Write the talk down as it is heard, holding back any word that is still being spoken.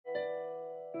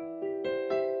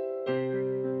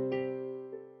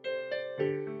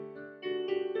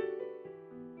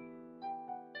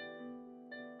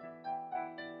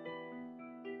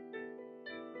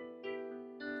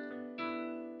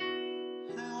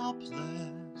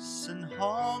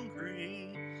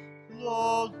hungry,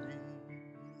 lowly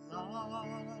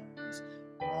lives,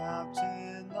 wrapped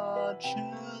in the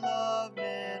chill of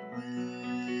midwinter,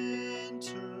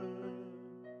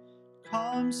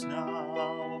 comes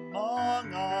now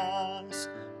among us,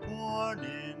 born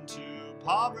into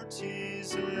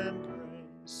poverty's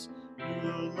embrace,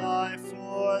 new life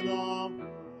for the world.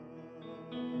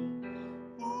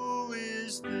 Who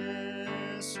is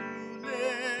this who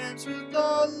lives with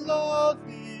the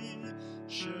lowly,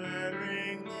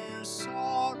 sharing their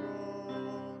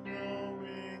sorrow,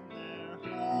 knowing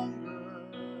their hunger?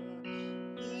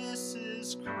 This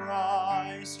is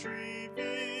Christ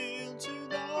revealed to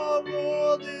the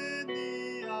world in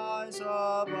the eyes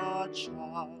of a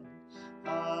child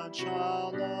of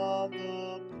the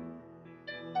poor.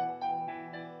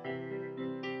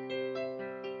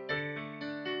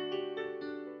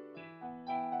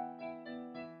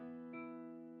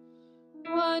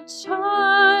 What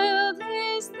child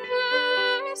is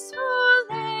this who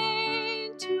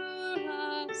laid to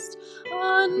rest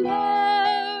on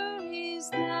Mary's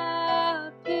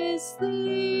lap is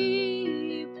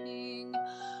sleeping,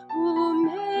 whom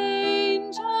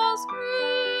angels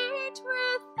greet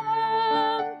with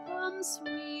anthems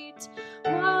sweet,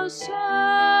 while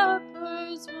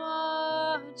shepherds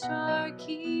watch are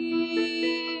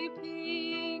keeping?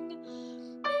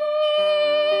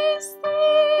 This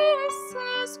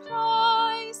is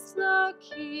Christ the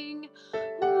King,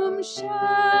 whom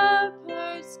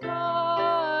shepherds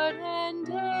guard and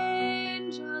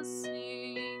angels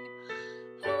sing.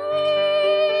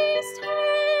 Haste,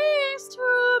 haste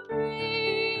to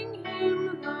bring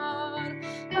him, Lord,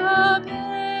 the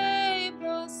babe,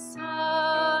 the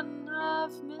Son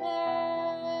of Mary.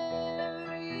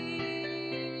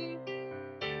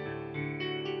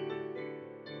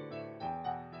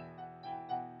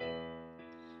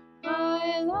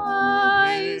 By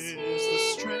lies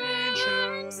he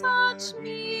brings such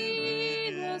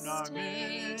mean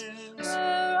estate,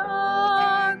 where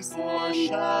ox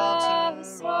and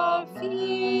ass are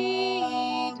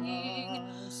feeding.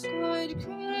 Good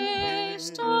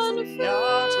Christian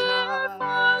fare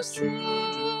for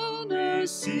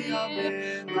sinners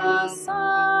here, the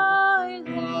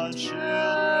silent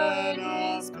church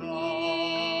is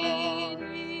pleading.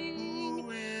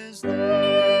 Who is This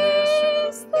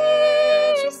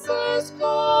is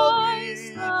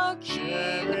Christ the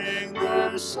King, sharing whom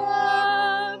their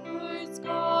shepherds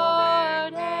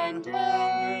guard and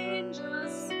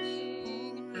angels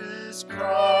sing? is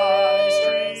Christ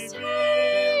Haste,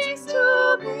 haste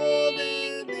to bring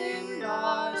in him, the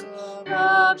eyes Lord, of the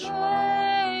a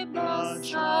babe, the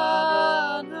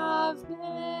Son of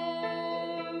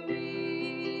Mary.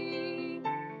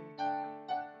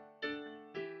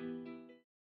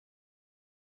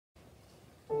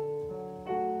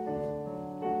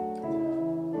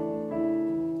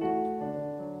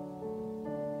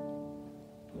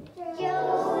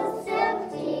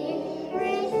 Joseph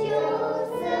dear,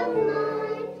 Joseph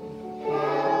mine,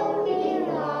 how we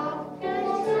love the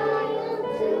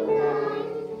child to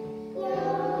thine.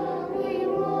 Love we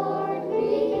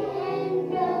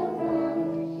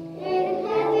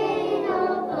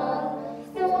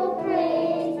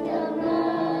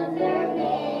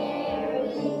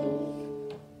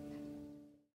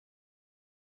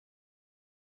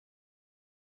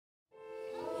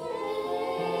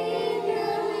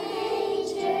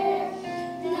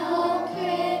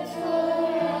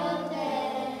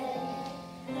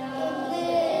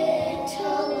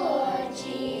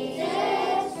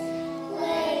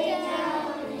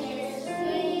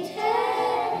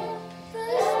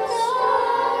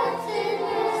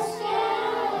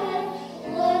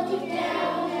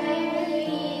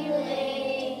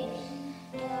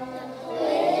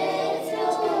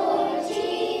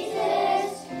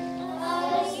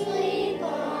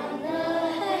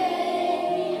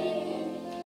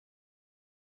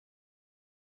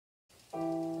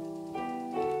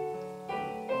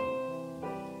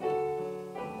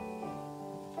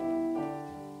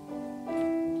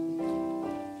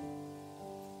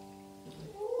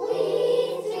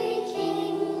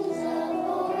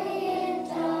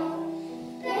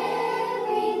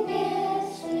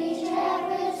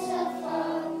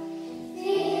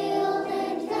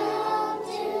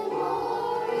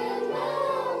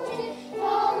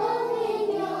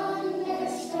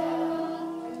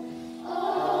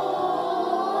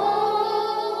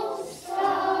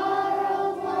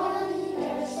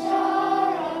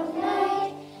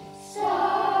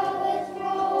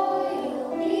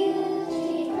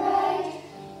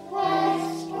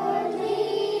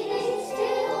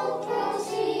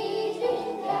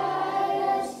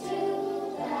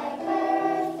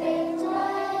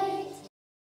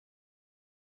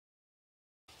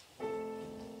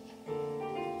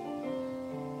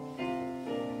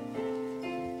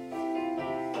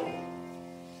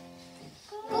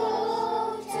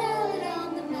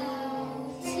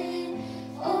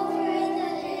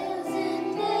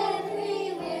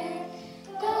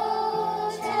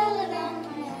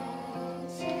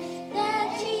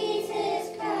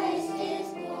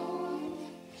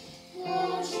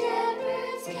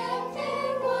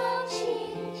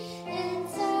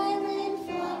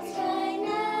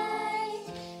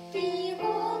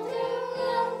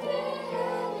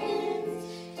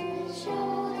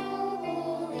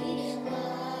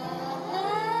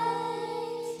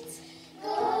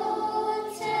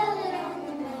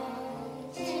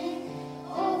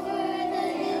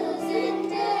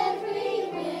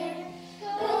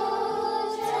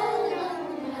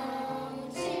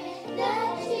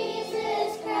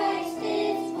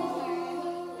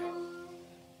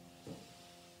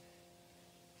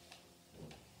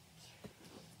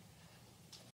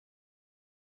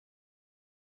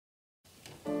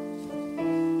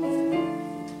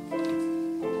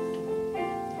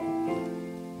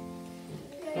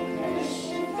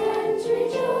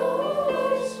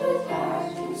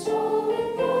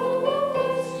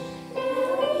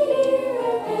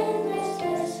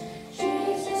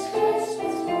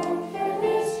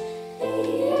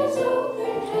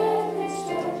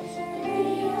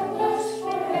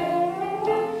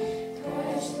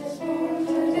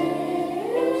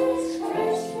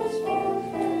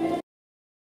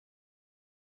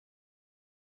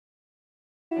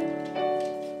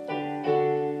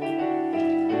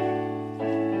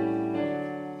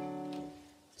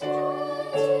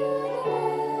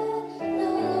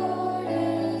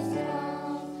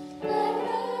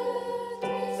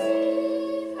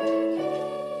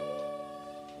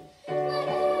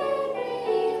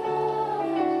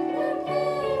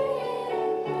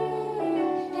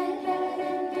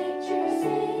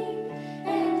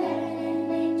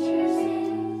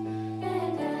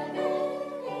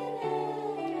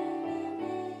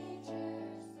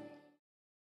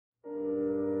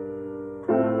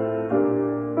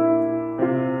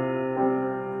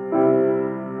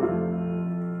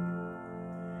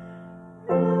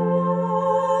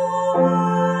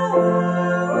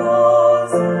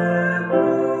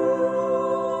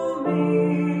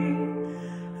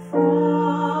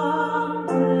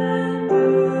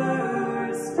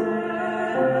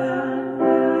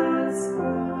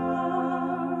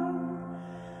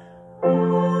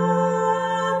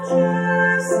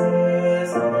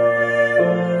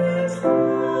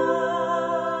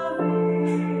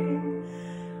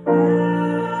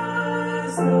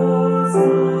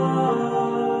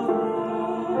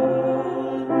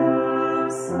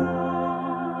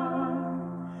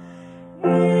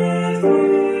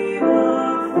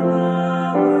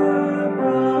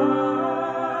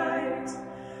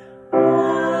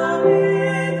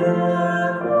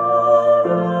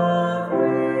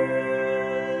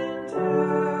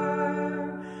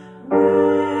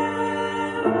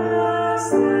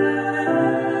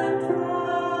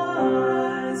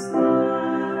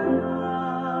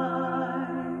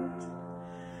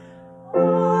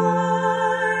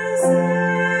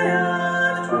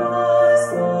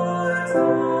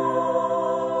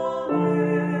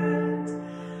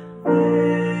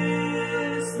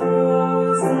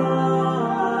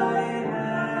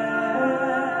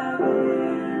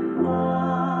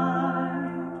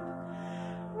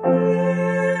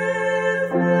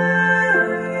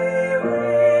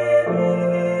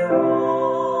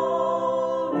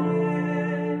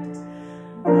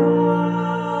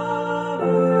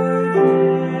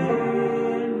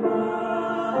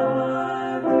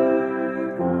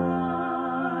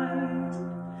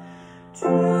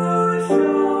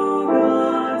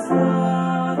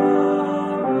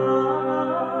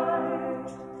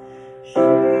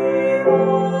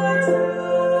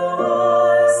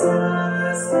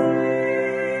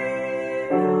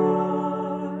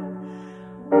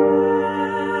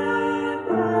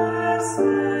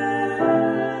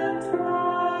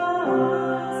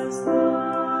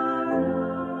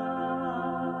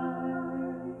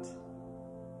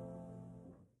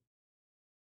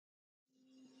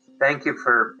Thank you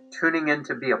for tuning in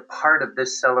to be a part of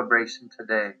this celebration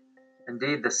today.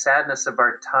 Indeed, the sadness of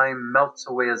our time melts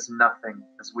away as nothing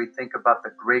as we think about the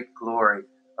great glory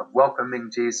of welcoming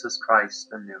Jesus Christ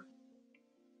anew.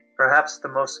 Perhaps the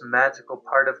most magical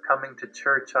part of coming to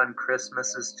church on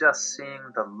Christmas is just seeing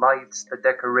the lights, the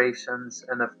decorations,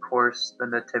 and of course the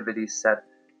nativity set,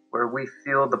 where we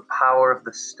feel the power of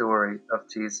the story of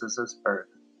Jesus' birth.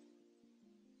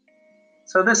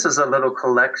 So this is a little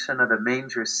collection of the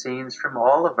manger scenes from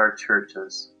all of our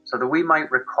churches, so that we might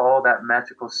recall that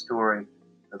magical story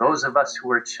for those of us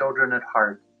who are children at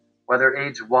heart, whether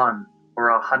age 1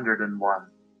 or 101.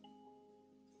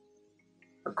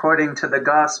 According to the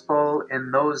Gospel,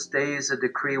 in those days a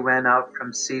decree went out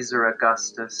from Caesar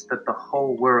Augustus that the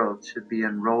whole world should be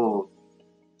enrolled.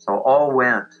 So all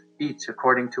went, each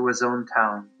according to his own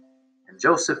town. And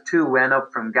Joseph too went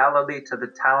up from Galilee to the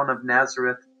town of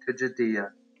Nazareth to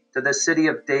Judea, to the city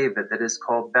of David that is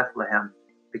called Bethlehem,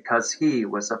 because he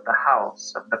was of the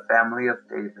house of the family of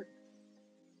David.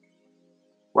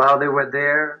 While they were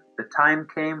there, the time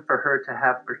came for her to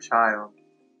have her child,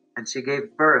 and she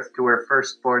gave birth to her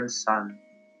firstborn son.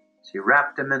 She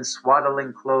wrapped him in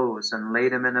swaddling clothes and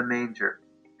laid him in a manger,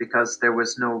 because there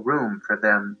was no room for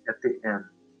them at the inn.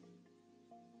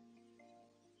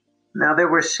 Now there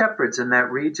were shepherds in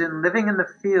that region living in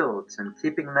the fields and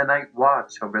keeping the night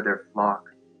watch over their flock.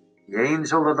 The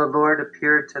angel of the Lord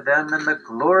appeared to them, and the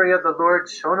glory of the Lord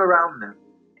shone around them,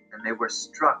 and they were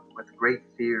struck with great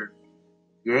fear.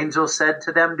 The angel said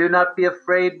to them, "Do not be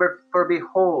afraid, for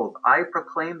behold, I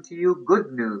proclaim to you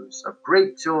good news of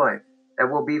great joy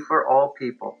that will be for all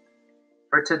people.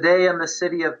 For today in the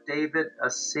city of David a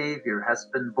Savior has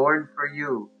been born for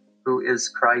you, who is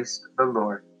Christ the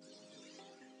Lord."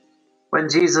 When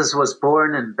Jesus was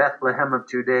born in Bethlehem of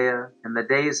Judea, in the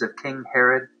days of King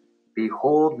Herod,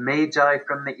 behold, Magi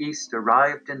from the east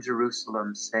arrived in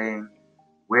Jerusalem, saying,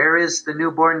 "Where is the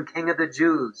newborn King of the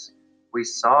Jews? We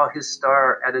saw his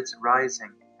star at its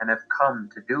rising, and have come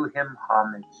to do him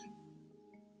homage."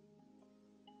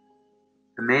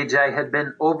 The Magi had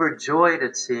been overjoyed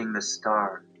at seeing the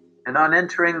star, and on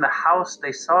entering the house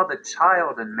they saw the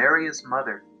child and Mary his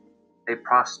mother. They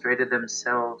prostrated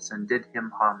themselves and did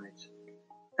him homage.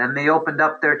 Then they opened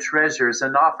up their treasures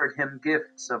and offered him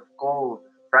gifts of gold,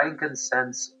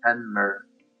 frankincense, and myrrh.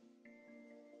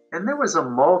 And there was a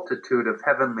multitude of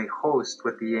heavenly hosts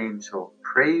with the angel,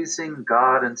 praising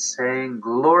God and saying,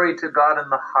 "Glory to God in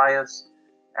the highest,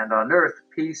 and on earth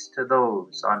peace to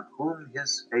those on whom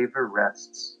his favor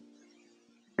rests."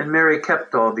 And Mary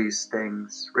kept all these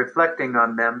things, reflecting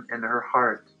on them in her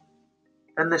heart.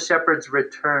 Then the shepherds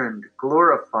returned,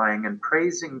 glorifying and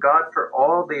praising God for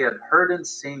all they had heard and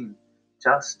seen,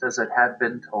 just as it had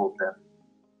been told them.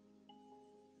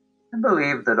 I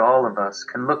believe that all of us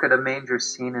can look at a manger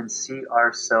scene and see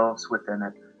ourselves within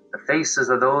it, the faces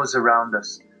of those around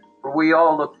us, for we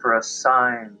all look for a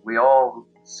sign, we all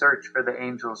search for the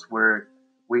angel's word,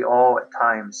 we all at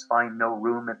times find no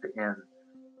room at the inn.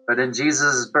 But in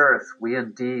Jesus' birth, we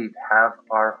indeed have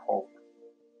our hope.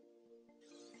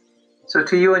 So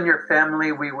to you and your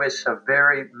family, we wish a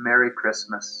very Merry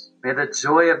Christmas. May the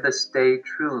joy of this day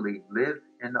truly live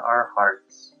in our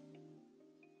hearts.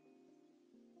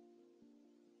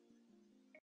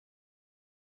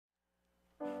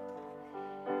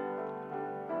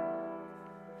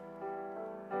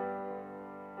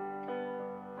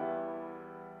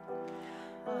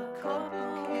 A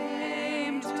couple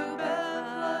came to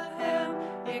Bethlehem,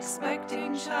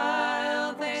 expecting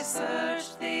child. They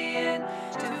searched the inn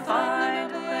to find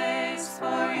a place,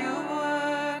 for you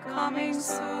were coming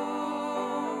soon.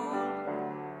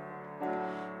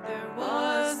 There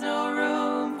was no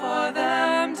room for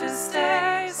them to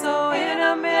stay, so in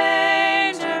a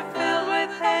manger filled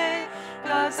with hay,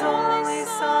 God's only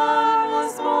Son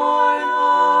was born.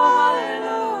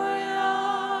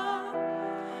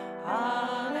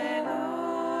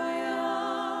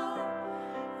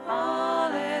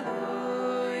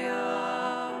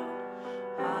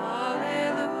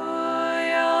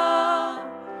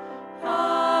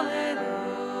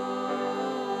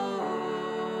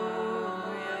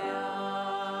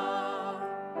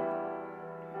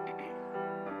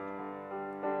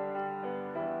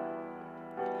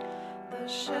 The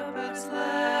shepherds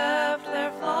left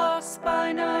their flocks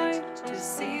by night to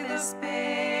see this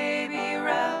baby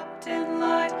wrapped in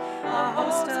light. A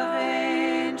host of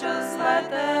angels led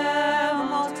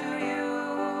them all to you.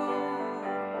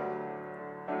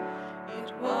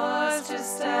 It was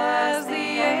just as the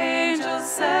angel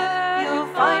said, "You'll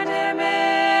find him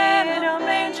in a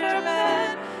manger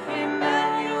bed,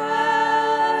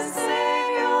 Emmanuel,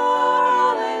 Savior,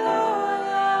 Hallelujah."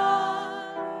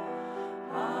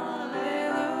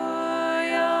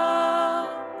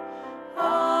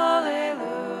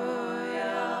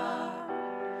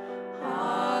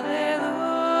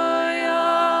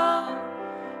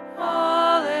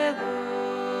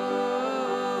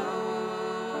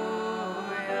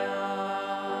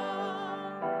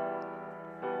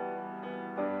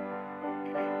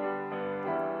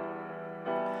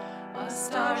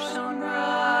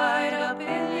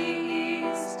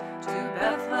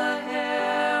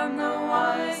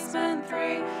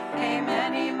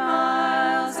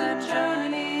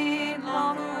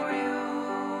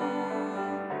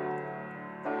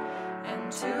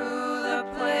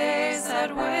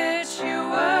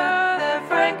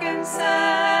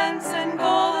 incense and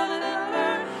gold and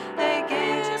myrrh they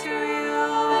gave to you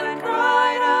and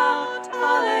cried out,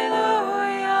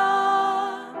 Hallelujah,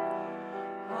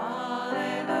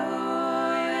 Hallelujah,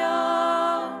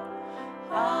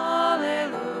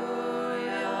 Hallelujah,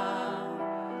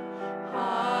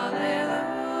 Hallelujah,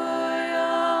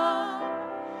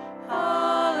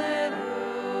 Hallelujah.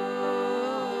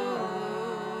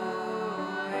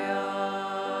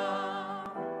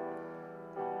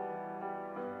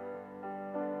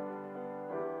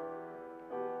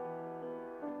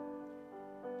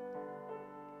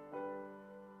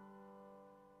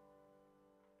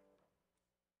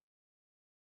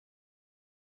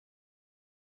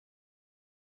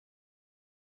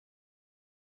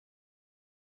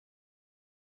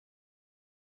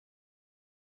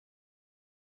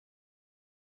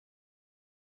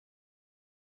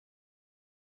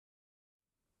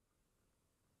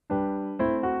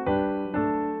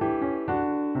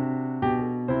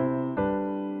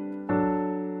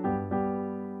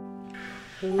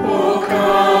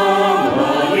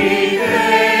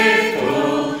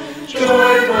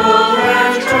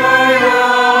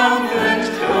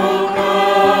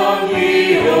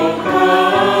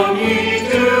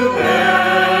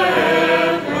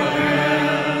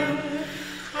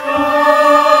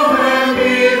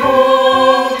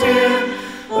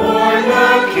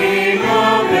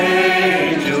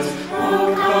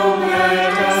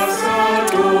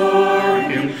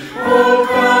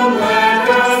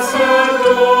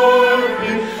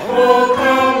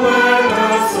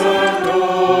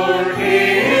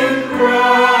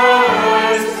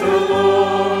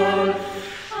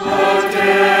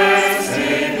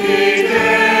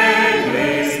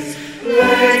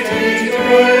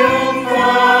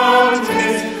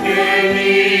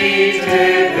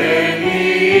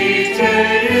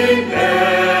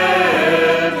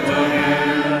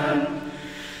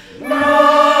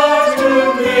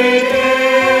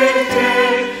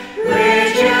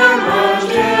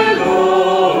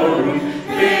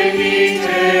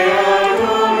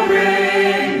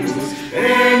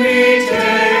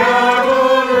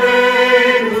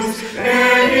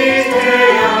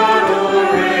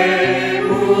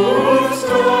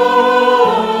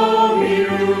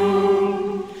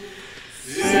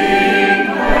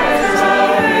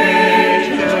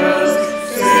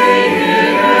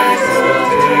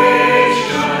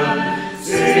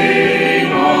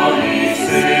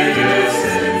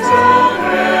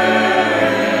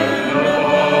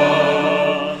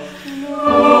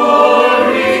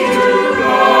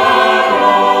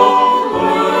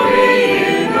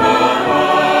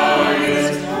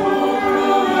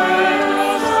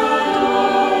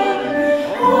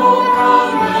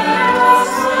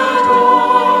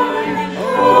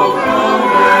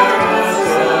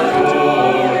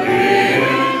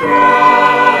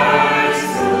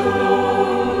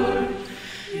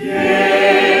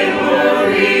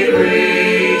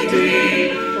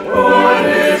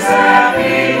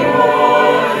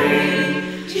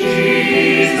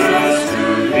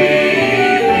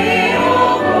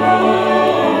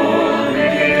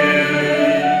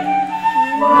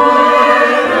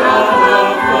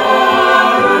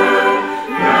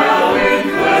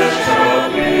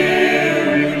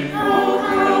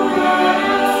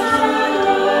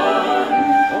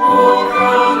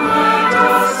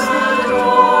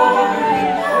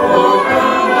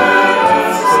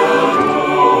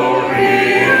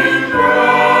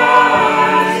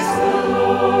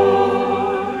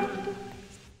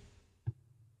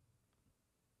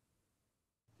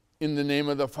 In the name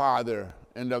of the Father,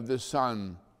 and of the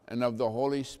Son, and of the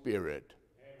Holy Spirit.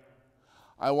 Amen.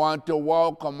 I want to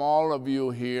welcome all of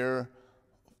you here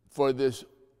for this,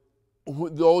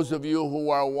 those of you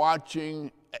who are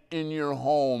watching in your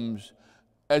homes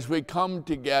as we come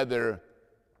together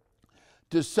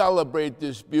to celebrate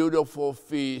this beautiful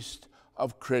feast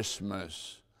of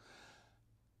Christmas.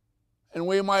 And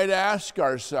we might ask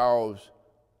ourselves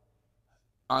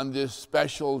on this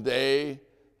special day,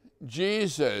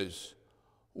 Jesus,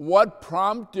 what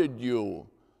prompted you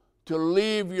to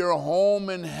leave your home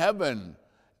in heaven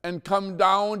and come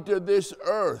down to this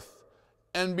earth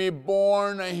and be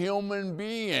born a human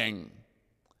being?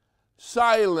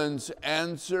 Silence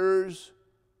answers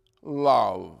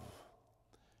love.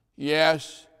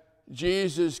 Yes,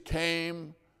 Jesus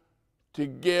came to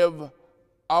give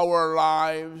our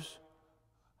lives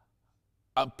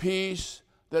a peace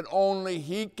that only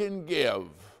He can give.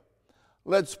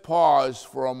 Let's pause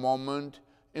for a moment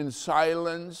in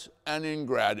silence and in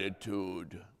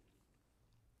gratitude.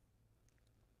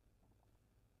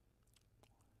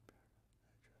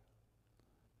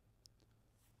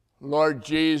 Lord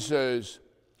Jesus,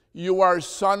 You are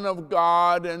Son of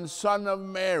God and Son of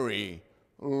Mary.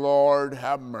 Lord,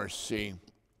 have mercy.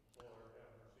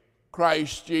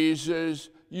 Christ Jesus,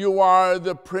 you are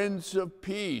the Prince of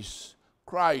Peace.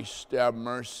 Christ, have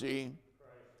mercy.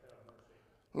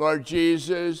 Lord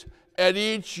Jesus, at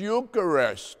each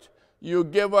Eucharist, you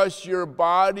give us your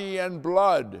body and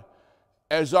blood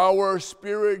as our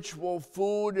spiritual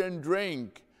food and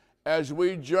drink as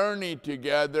we journey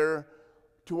together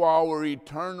to our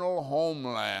eternal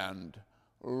homeland.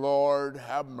 Lord,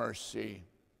 have mercy.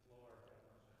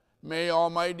 May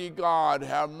Almighty God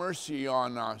have mercy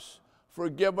on us,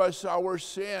 forgive us our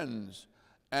sins,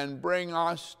 and bring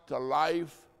us to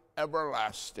life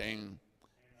everlasting.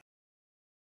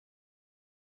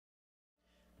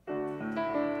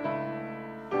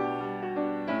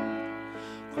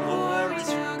 Glory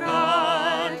to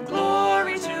God,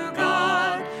 glory to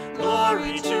God,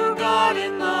 glory to God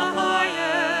in the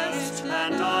highest,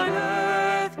 and on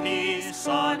earth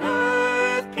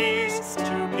peace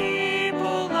to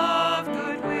people of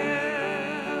good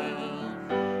will.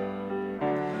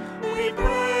 We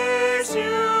praise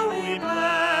you, we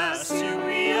bless you,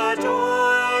 we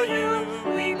adore you,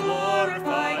 we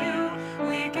glorify you,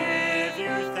 we give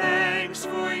you thanks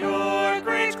for your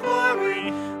great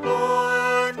glory,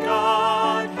 Lord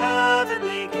God,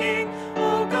 heavenly King,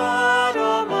 O God,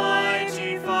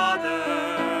 almighty Father.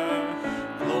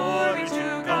 Glory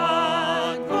to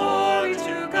God, glory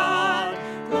to God,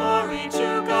 glory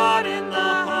to God in the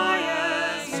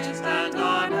highest, and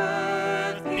on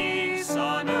earth peace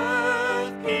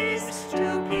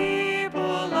to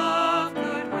people of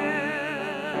good will.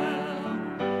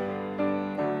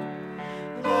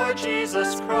 Lord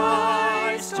Jesus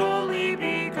Christ, only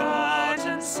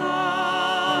begotten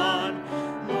Son,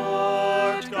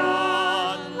 Lord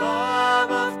God,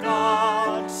 love of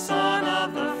God, Son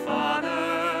of the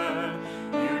Father,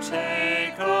 you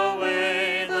take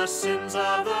away the sins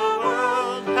of the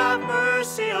world, have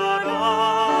mercy on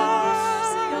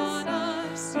us.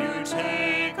 You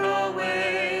take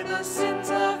away the sins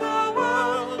of the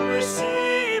world,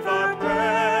 receive our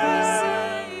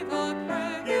prayer.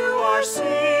 You are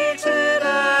seated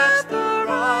at the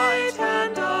right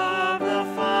hand of the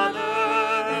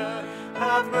Father,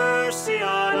 have mercy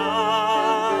on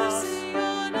us.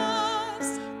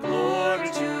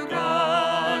 Glory to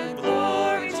God,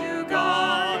 glory to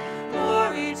God,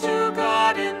 glory to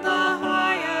God in the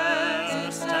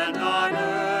highest, and on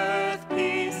earth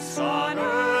peace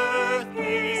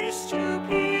to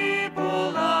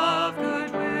people of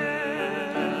good will.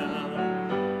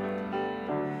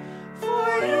 For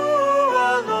you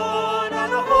alone are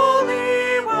the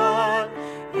Holy One,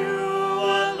 you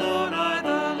alone are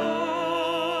the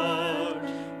Lord,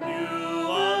 you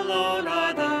alone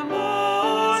are the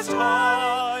Most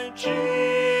High,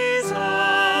 Jesus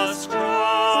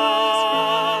Christ,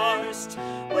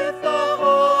 with the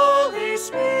Holy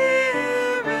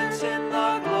Spirit in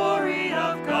the glory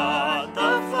of God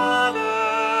the Father.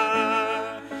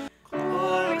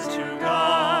 Glory to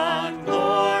God,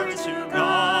 glory to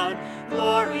God,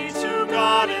 glory to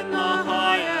God in the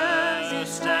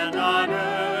highest, and on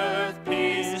earth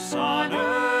peace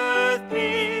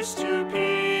to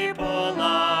people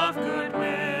of good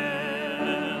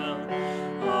will.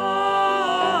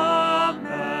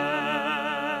 Amen.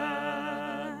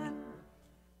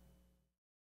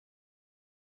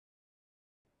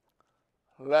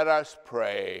 Let us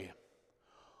pray.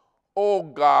 O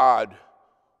God,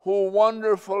 who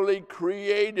wonderfully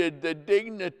created the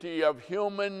dignity of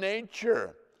human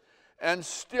nature and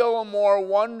still more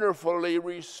wonderfully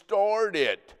restored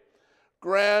it,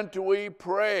 grant, we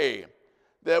pray,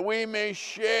 that we may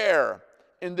share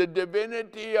in the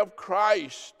divinity of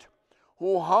Christ,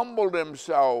 who humbled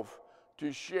himself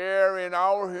to share in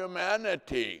our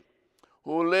humanity,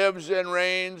 who lives and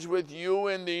reigns with you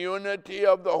in the unity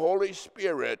of the Holy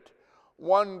Spirit,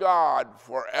 one God,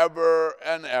 forever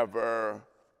and ever.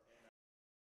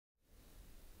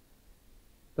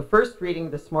 The first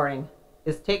reading this morning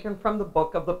is taken from the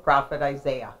book of the prophet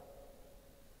Isaiah.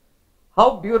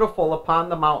 How beautiful upon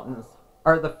the mountains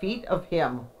are the feet of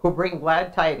him who bring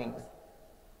glad tidings,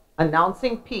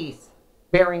 announcing peace,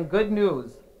 bearing good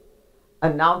news,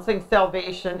 announcing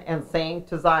salvation, and saying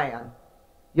to Zion,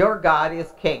 your God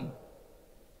is King.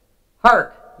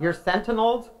 Hark, your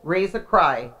sentinels raise a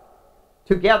cry.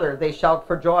 Together they shout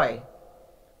for joy,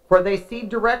 for they see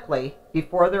directly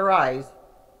before their eyes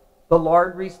the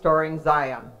Lord restoring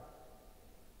Zion.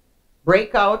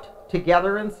 Break out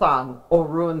together in song, O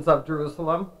ruins of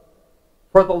Jerusalem,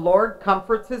 for the Lord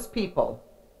comforts his people.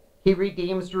 He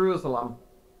redeems Jerusalem.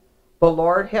 The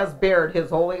Lord has bared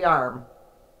his holy arm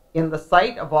in the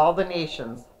sight of all the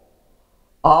nations.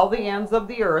 All the ends of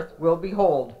the earth will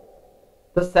behold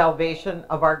the salvation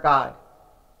of our God.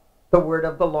 The word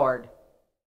of the Lord.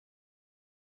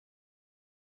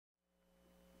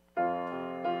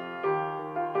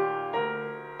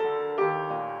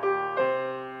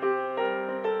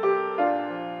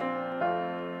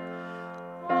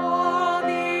 All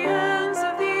the ends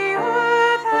of the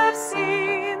earth have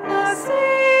seen the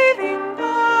saving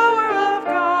power of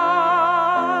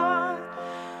God.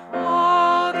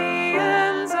 All the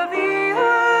ends of the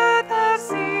earth have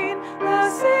seen the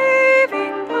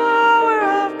saving power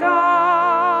of God.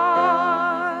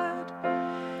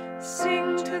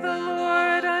 Sing to the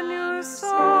Lord a new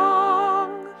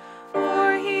song,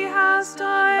 for he has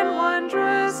done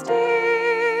wondrous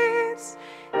deeds.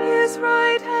 His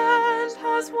right hand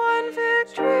has won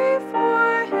victory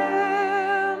for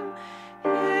him,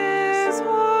 his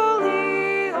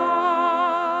holy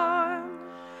arm.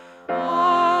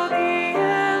 All the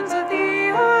ends of the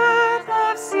earth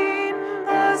have seen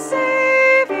the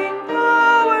saving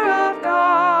power of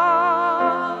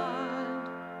God.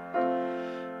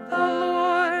 The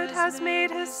Lord has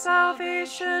made his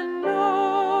salvation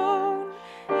known.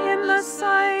 In the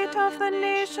sight of the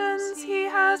nations he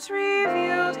has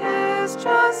revealed his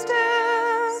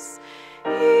justice.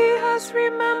 He has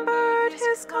remembered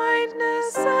his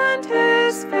kindness and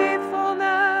his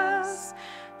faithfulness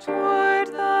toward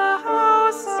the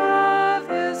house of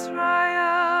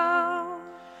Israel.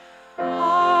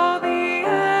 All the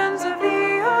ends of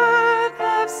the earth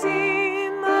have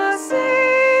seen the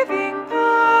saving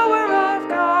power of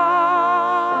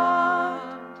God.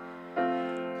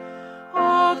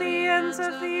 All the ends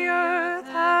of the earth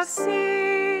have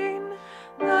seen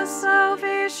the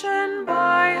salvation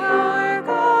by our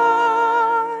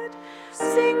God.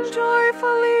 Sing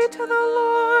joyfully to the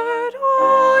Lord,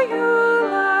 all you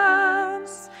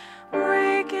lands.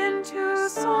 Break into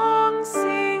song,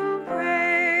 sing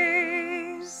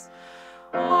praise.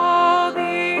 All the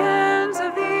ends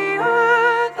of the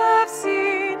earth have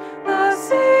seen the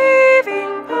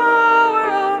saving power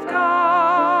of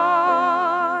God.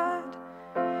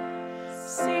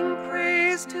 Sing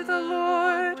praise to the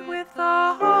Lord with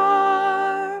the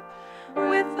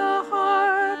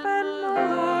harp and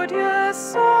melodious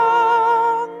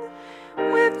song,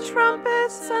 with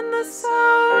trumpets and the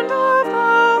sound of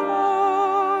the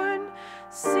horn.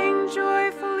 Sing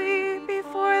joyfully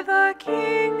before the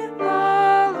King,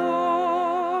 the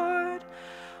Lord.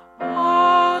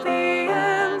 All the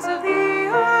ends of the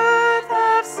earth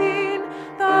have seen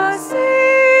the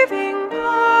saving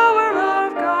power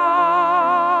of God.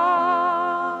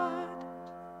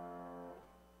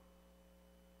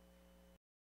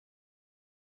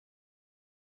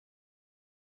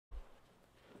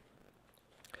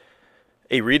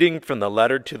 A reading from the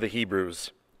letter to the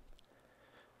Hebrews.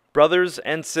 Brothers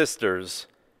and sisters,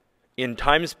 in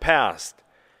times past,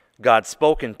 God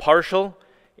spoke in partial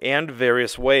and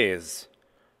various ways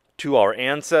to our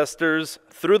ancestors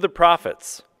through the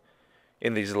prophets.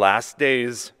 In these last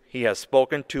days, he has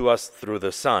spoken to us through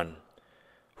the Son,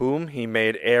 whom he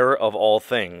made heir of all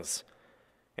things,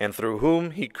 and through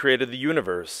whom he created the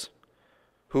universe,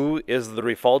 who is the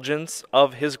refulgence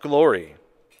of his glory,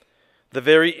 the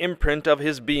very imprint of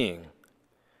his being,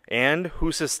 and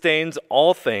who sustains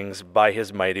all things by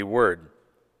his mighty word.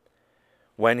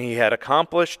 When he had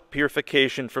accomplished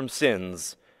purification from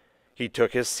sins, he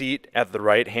took his seat at the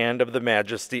right hand of the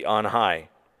Majesty on high,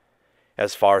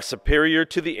 as far superior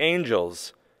to the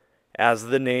angels, as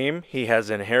the name he has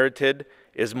inherited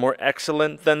is more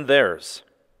excellent than theirs.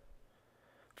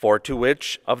 For to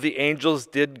which of the angels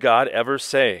did God ever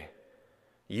say,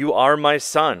 "You are my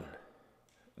son,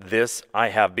 this I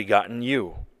have begotten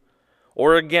you"?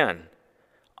 Or again,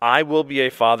 "I will be a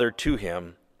father to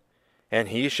him, and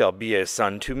he shall be a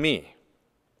son to me"?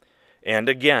 And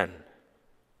again,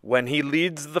 when he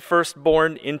leads the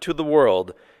firstborn into the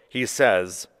world, he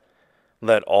says,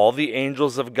 "Let all the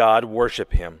angels of God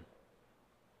worship him."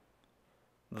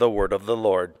 The word of the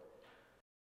Lord.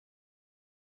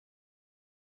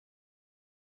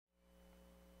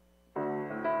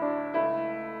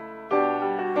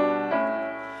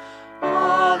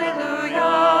 Alleluia,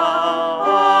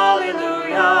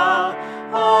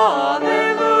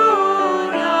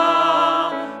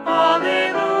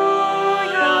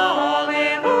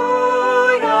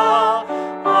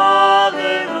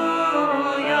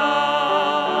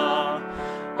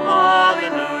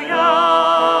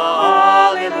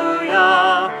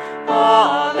 alleluia,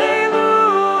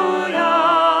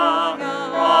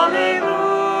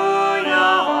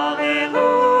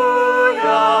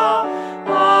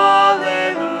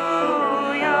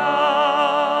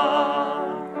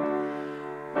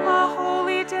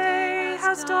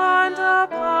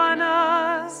 upon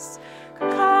us.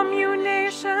 Come, you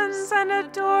nations, and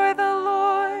adore the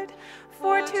Lord,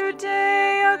 for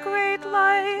today a great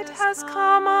light has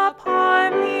come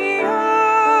upon the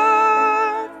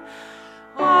earth.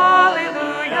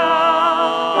 Alleluia,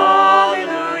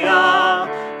 alleluia,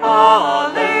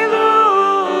 alleluia,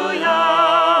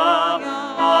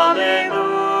 alleluia,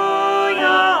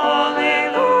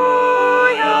 alleluia,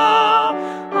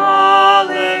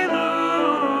 alleluia.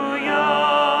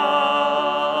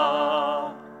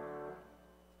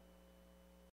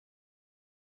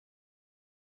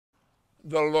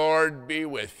 The Lord be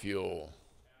with you.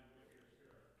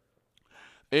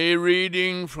 A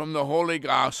reading from the Holy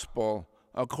Gospel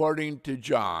according to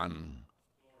John.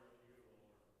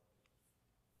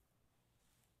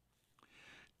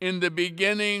 In the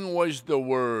beginning was the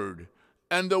Word,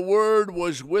 and the Word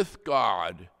was with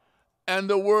God, and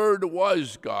the Word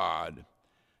was God.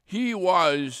 He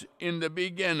was in the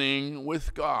beginning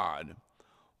with God.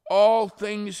 All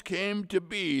things came to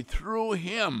be through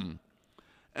him,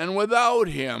 and without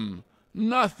him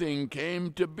nothing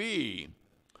came to be.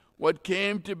 What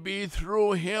came to be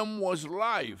through him was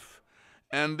life,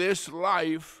 and this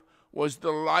life was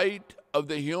the light of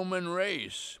the human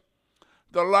race.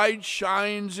 The light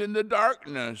shines in the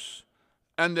darkness,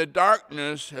 and the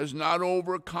darkness has not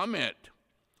overcome it.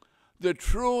 The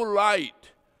true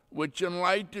light, which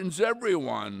enlightens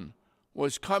everyone,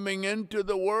 was coming into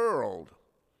the world.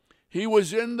 He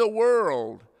was in the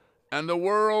world, and the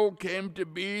world came to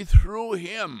be through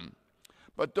him,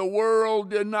 but the world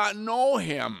did not know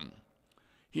him.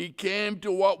 He came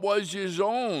to what was his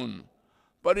own,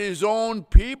 but his own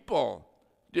people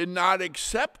did not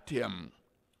accept him.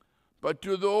 But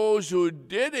to those who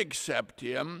did accept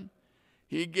him,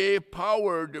 he gave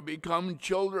power to become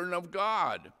children of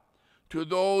God, to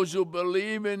those who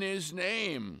believe in his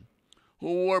name,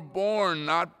 who were born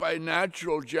not by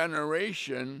natural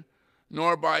generation,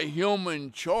 nor by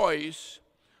human choice,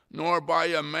 nor by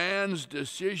a man's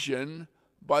decision,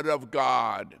 but of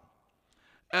God.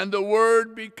 And the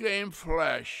Word became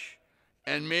flesh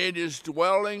and made his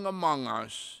dwelling among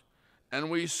us, and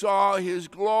we saw his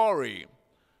glory,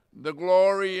 the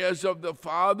glory as of the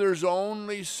Father's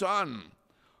only Son,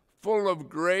 full of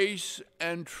grace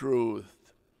and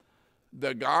truth.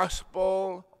 The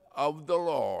Gospel of the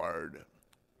Lord.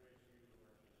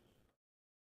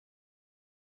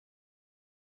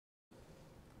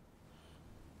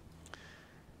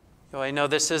 I know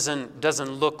this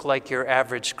doesn't look like your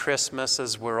average Christmas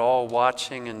as we're all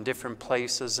watching in different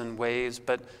places and ways,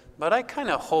 but I kind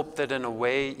of hope that in a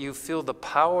way you feel the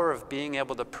power of being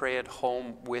able to pray at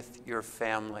home with your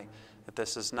family, that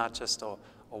this is not just a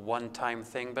one-time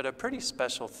thing, but a pretty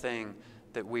special thing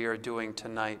that we are doing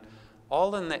tonight,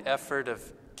 all in the effort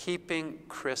of keeping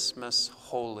Christmas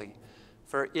holy.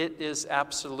 For it is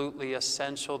absolutely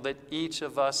essential that each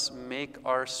of us make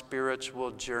our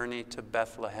spiritual journey to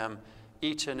Bethlehem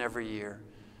each and every year.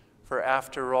 For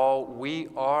after all, we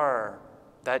are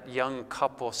that young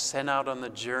couple sent out on the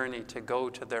journey to go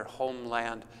to their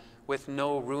homeland with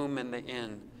no room in the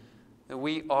inn.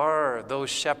 We are those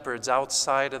shepherds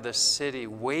outside of the city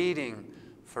waiting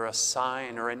for a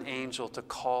sign or an angel to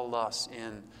call us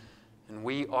in. And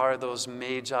we are those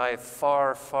magi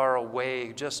far, far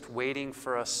away, just waiting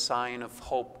for a sign of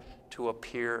hope to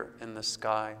appear in the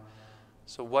sky.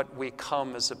 So what we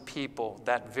come as a people,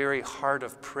 that very heart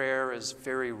of prayer is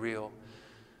very real.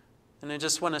 And I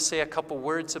just want to say a couple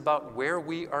words about where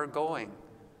we are going,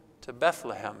 to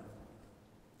Bethlehem.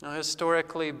 Now,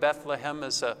 historically, Bethlehem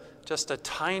is just a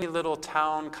tiny little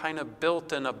town kind of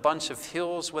built in a bunch of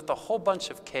hills with a whole bunch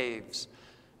of caves.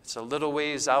 It's a little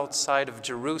ways outside of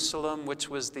Jerusalem, which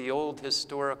was the old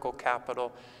historical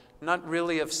capital. Not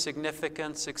really of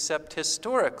significance, except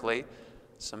historically,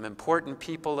 some important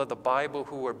people of the Bible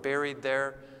who were buried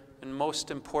there. And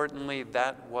most importantly,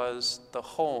 that was the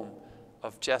home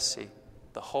of Jesse,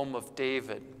 the home of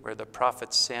David, where the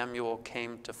prophet Samuel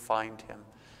came to find him.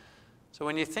 So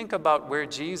when you think about where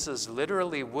Jesus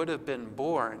literally would have been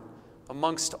born,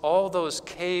 amongst all those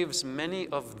caves, many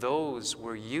of those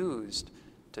were used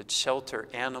to shelter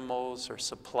animals or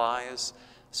supplies.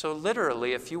 So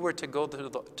literally, if you were to go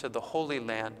to the Holy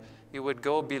Land, you would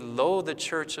go below the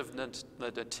Church of the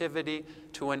Nativity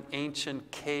to an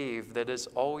ancient cave that has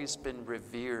always been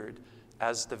revered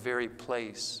as the very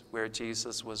place where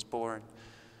Jesus was born.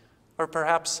 Or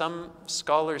perhaps some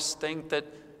scholars think that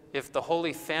if the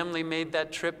Holy Family made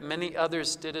that trip, many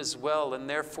others did as well, and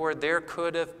therefore there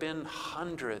could have been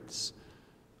hundreds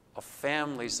of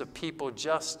families of people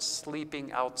just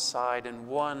sleeping outside in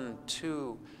 1,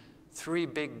 2, 3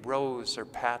 big rows or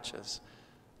patches.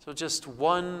 So just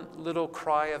one little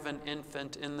cry of an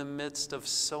infant in the midst of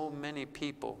so many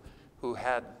people who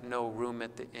had no room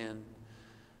at the inn.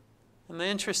 And the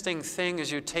interesting thing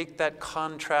is you take that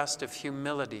contrast of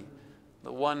humility,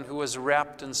 the one who was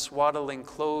wrapped in swaddling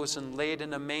clothes and laid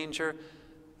in a manger.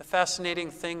 The fascinating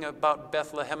thing about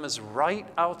Bethlehem is right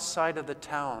outside of the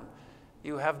town,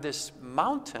 you have this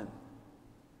mountain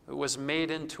that was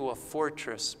made into a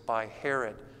fortress by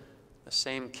Herod, the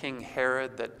same King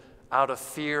Herod that out of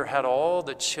fear had all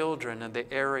the children in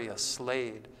the area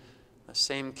slayed. The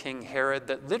same King Herod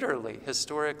that literally,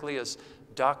 historically, is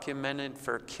documented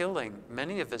for killing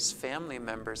many of his family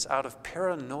members out of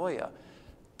paranoia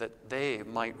that they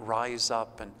might rise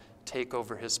up and take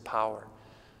over his power.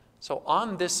 So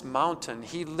on this mountain,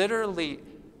 he literally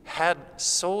had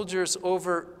soldiers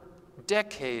over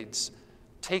decades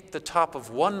take the top of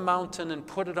one mountain and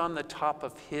put it on the top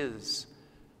of his,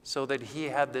 so that he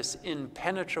had this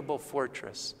impenetrable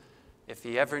fortress if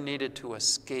he ever needed to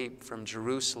escape from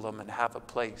Jerusalem and have a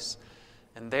place.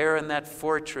 And there in that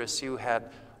fortress you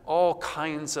had all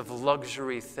kinds of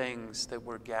luxury things that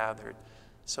were gathered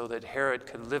so that Herod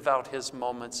could live out his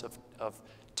moments of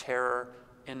terror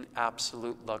in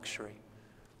absolute luxury.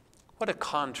 What a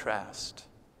contrast,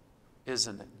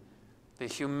 isn't it? The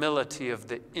humility of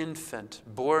the infant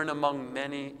born among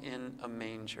many in a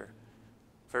manger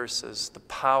versus the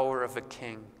power of a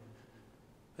king.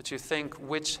 But you think,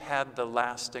 which had the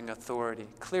lasting authority?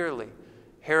 Clearly,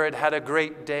 Herod had a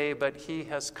great day, but he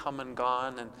has come and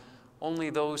gone, and only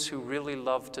those who really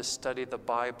love to study the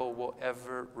Bible will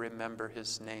ever remember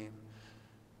his name.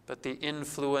 But the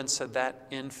influence of that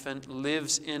infant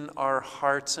lives in our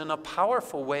hearts in a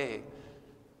powerful way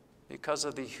because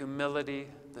of the humility,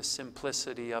 the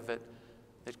simplicity of it,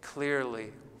 that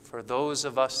clearly, for those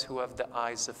of us who have the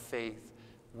eyes of faith,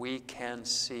 we can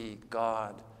see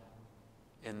God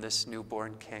in this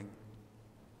newborn King.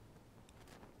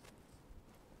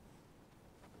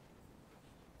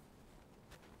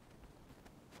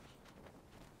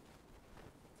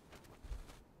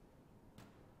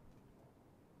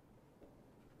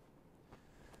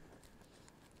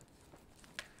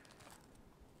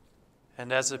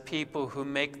 And as a people who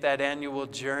make that annual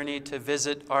journey to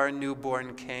visit our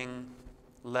newborn King,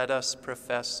 let us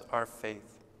profess our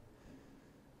faith.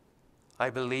 I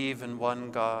believe in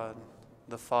one God,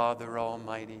 the Father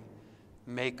Almighty,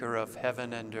 maker of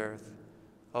heaven and earth,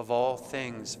 of all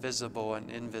things visible and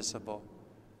invisible.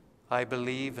 I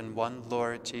believe in one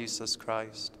Lord Jesus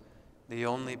Christ, the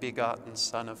only begotten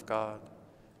Son of God,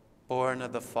 born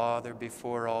of the Father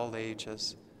before all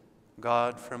ages,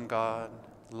 God from God,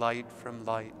 light from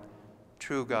light,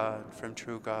 true God from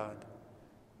true God,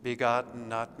 begotten,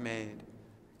 not made,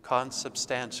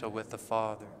 consubstantial with the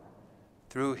Father.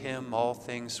 Through him all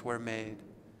things were made.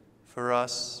 For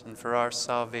us and for our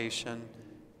salvation,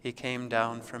 he came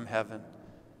down from heaven,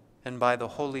 and by the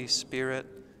Holy Spirit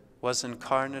was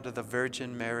incarnate of the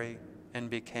Virgin Mary and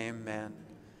became man.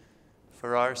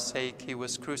 For our sake he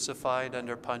was crucified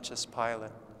under Pontius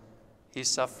Pilate. He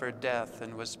suffered death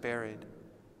and was buried,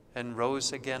 and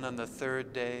rose again on the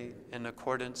third day in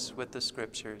accordance with the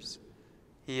Scriptures.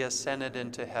 He ascended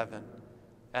into heaven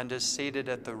and is seated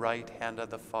at the right hand of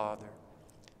the Father.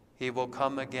 He will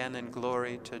come again in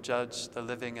glory to judge the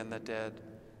living and the dead,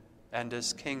 and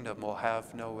his kingdom will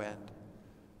have no end.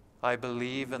 I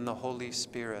believe in the Holy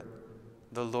Spirit,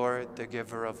 the Lord, the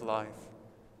giver of life,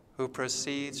 who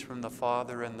proceeds from the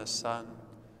Father and the Son,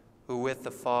 who with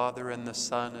the Father and the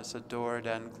Son is adored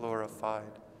and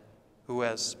glorified, who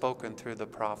has spoken through the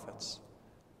prophets.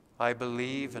 I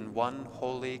believe in one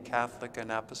holy Catholic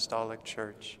and Apostolic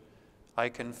Church. I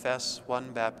confess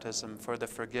one baptism for the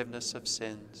forgiveness of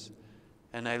sins,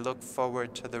 and I look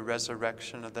forward to the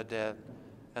resurrection of the dead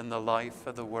and the life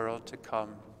of the world to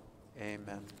come.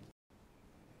 Amen.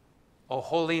 A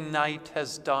holy night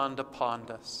has dawned upon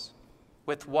us.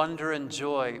 With wonder and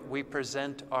joy, we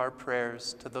present our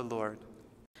prayers to the Lord.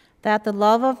 That the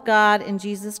love of God in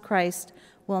Jesus Christ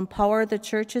will empower the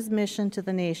Church's mission to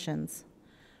the nations.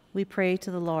 We pray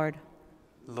to the Lord.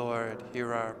 Lord,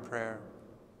 hear our prayer.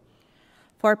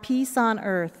 For peace on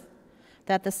earth,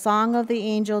 that the song of the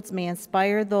angels may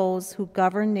inspire those who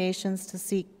govern nations to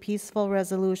seek peaceful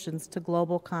resolutions to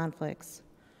global conflicts.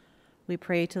 We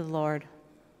pray to the Lord.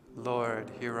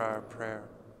 Lord, hear our prayer.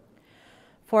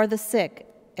 For the sick,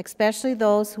 especially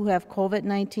those who have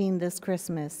COVID-19 this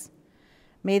Christmas,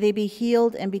 may they be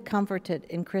healed and be comforted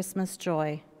in Christmas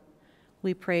joy.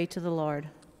 We pray to the Lord.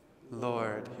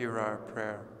 Lord, hear our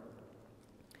prayer.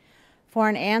 For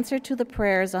an answer to the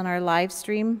prayers on our live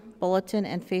stream, bulletin,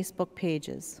 and Facebook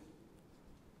pages.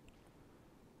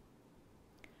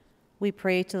 We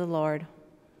pray to the Lord.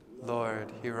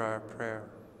 Lord, hear our prayer.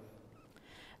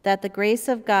 That the grace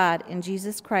of God in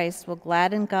Jesus Christ will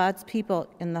gladden God's people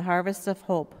in the harvest of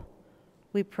hope.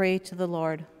 We pray to the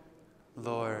Lord.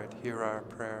 Lord, hear our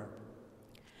prayer.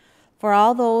 For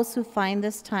all those who find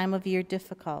this time of year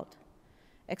difficult,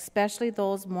 especially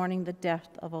those mourning the death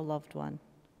of a loved one,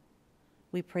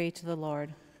 we pray to the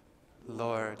Lord.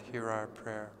 Lord, hear our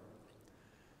prayer.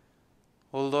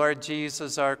 O Lord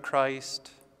Jesus, our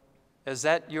Christ, as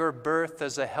at your birth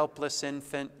as a helpless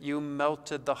infant, you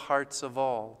melted the hearts of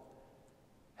all.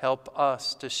 Help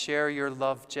us to share your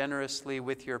love generously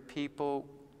with your people,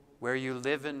 where you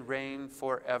live and reign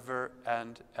forever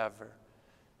and ever.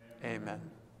 Amen.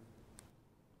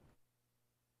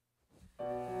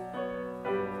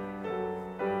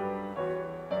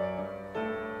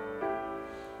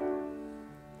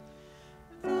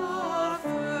 The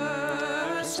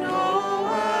first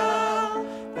Noel,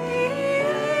 the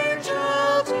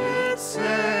angel did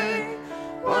say,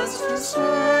 was to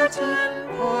certain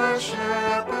poor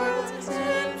shepherds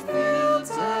in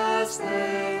fields as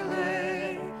they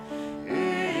lay,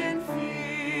 in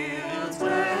fields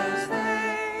as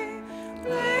they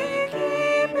lay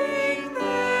keeping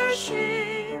their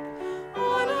sheep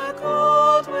on a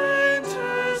cold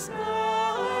winter's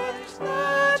night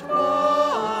that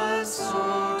was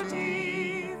so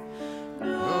deep.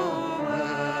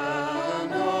 Noel,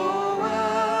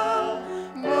 Noel,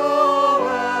 Noel,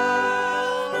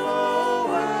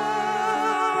 Noel,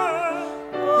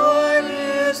 born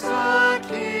is the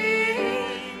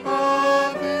King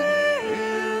of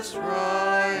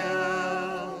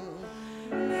Israel.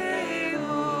 They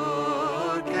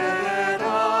looked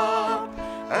up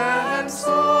and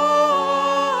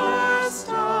saw a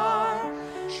star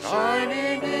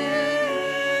shining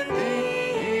in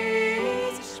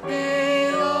the east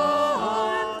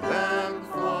beyond them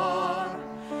far,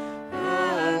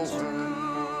 and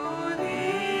to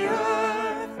the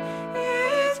earth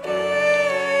it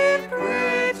gave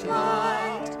great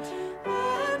light,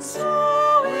 and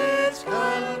so it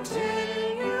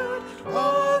continued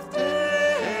both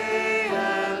day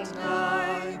and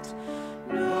night.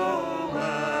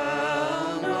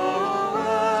 Noel,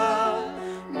 Noel,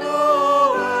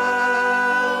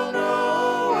 Noel,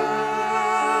 Noel,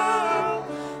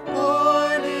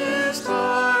 born is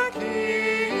the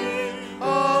King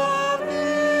of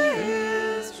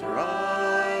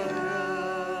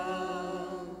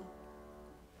Israel.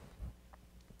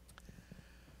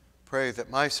 Pray that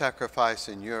my sacrifice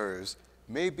and yours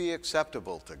may be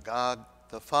acceptable to God,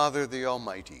 the Father, the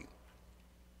Almighty.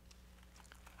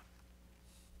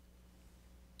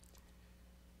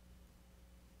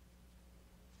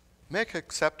 Make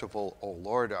acceptable, O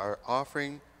Lord, our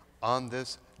offering on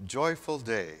this joyful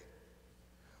day,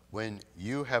 when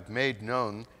you have made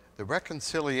known the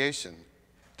reconciliation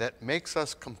that makes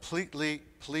us completely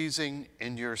pleasing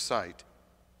in your sight,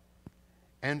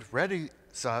 and readies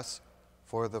us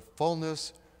for the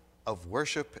fullness of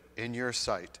worship in your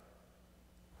sight.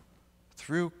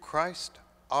 Through Christ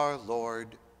our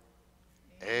Lord.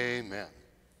 Amen.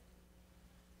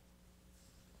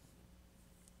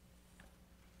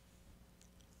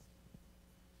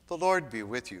 The Lord be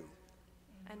with you.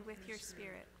 And with your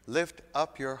spirit, Lift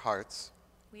up your hearts.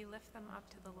 we lift them up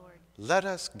to the Lord. Let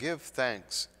us give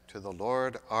thanks to the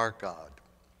Lord our God.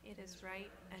 It is right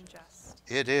and just.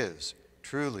 It is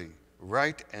truly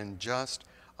right and just,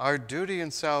 our duty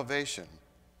and salvation,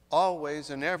 always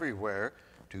and everywhere,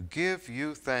 to give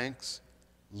you thanks,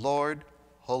 Lord,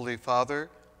 Holy Father,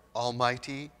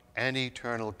 Almighty and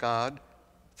eternal God,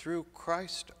 through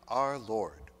Christ our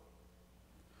Lord.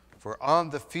 For on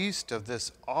the feast of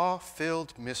this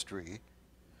awe-filled mystery,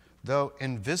 though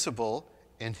invisible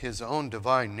in his own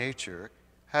divine nature,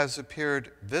 has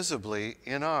appeared visibly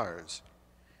in ours,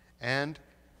 and,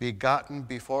 begotten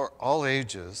before all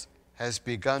ages, has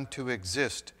begun to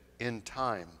exist in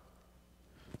time,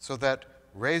 so that,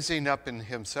 raising up in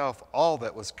himself all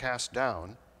that was cast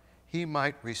down, he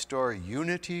might restore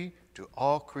unity to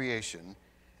all creation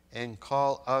and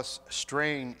call us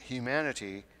straying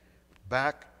humanity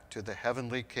back to the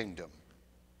heavenly kingdom.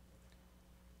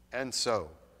 And so,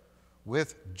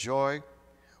 with joy,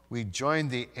 we join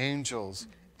the angels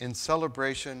in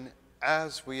celebration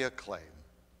as we acclaim.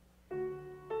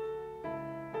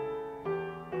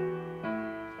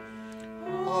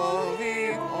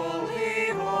 Holy, holy,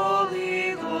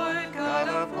 holy, Lord God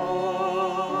of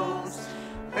hosts,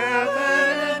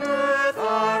 heaven and earth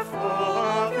are full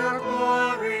of your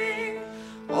glory.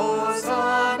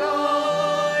 Hosanna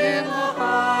in the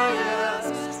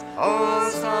highest,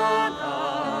 Hosanna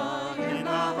in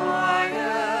the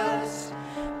highest.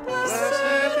 Blessed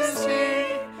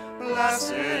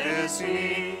is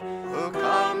he,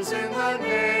 comes in the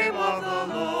name of the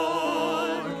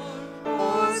Lord.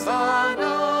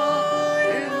 Hosanna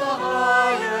in the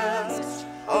highest.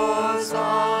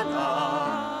 Hosanna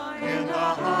in the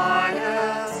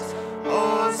highest.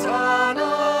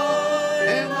 Hosanna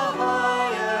in the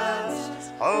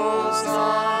highest.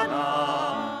 Hosanna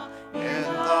in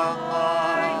the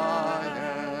highest.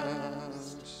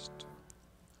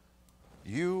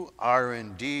 You are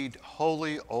indeed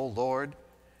holy, O Lord,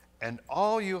 and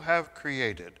all you have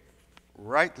created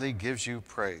rightly gives you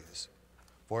praise.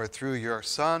 For through your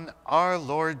Son, our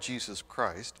Lord Jesus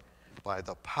Christ, by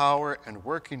the power and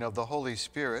working of the Holy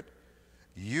Spirit,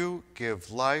 you give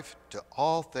life to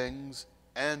all things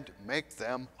and make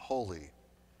them holy.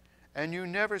 And you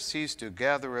never cease to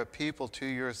gather a people to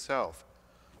yourself,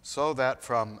 so that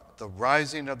from the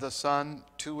rising of the sun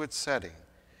to its setting,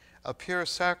 a pure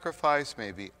sacrifice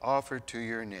may be offered to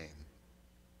your name.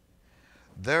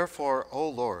 Therefore, O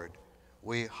Lord,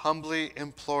 we humbly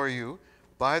implore you,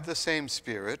 by the same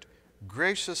Spirit,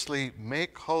 graciously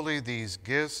make holy these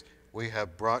gifts we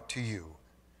have brought to you,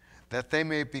 that they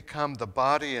may become the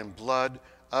body and blood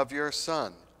of your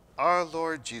Son, our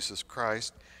Lord Jesus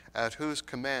Christ, at whose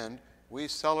command we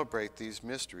celebrate these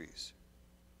mysteries.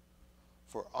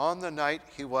 For on the night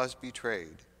he was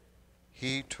betrayed,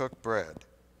 he took bread,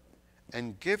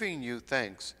 and giving you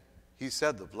thanks, he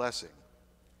said the blessing,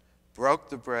 broke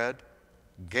the bread,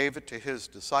 gave it to his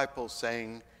disciples,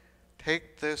 saying,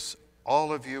 "Take this,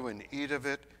 all of you, and eat of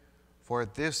it, for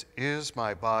this is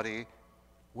my body,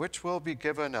 which will be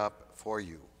given up for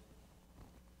you."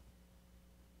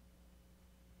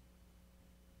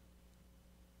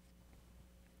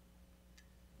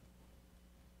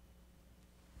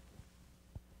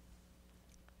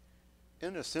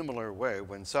 In a similar way,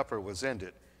 when supper was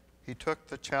ended, he took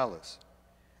the chalice,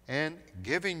 and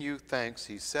giving you thanks,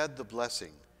 he said the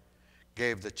blessing,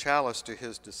 gave the chalice to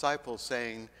his disciples,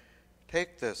 saying,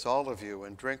 "Take this, all of you,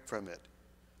 and drink from it,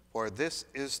 for this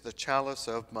is the chalice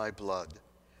of my blood,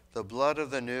 the blood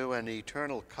of the new and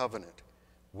eternal covenant,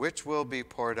 which will be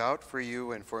poured out for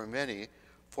you and for many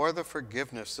for the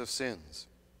forgiveness of sins.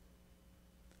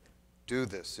 Do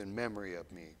this in memory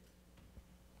of me."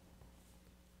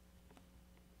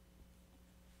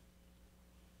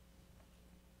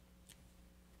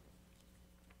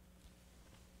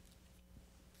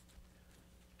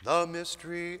 The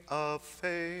mystery of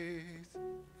faith.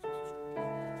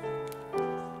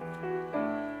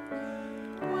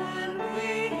 When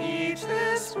we eat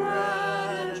this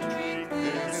bread and drink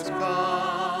this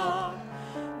cup,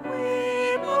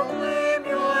 we proclaim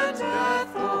your death,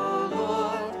 O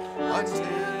Lord,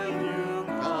 until you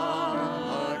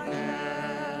come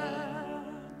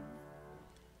again.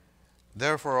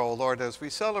 Therefore, O Lord, as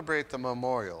we celebrate the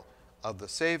memorial of the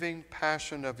saving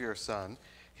passion of your Son,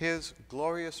 his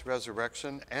glorious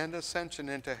resurrection and ascension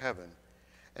into heaven,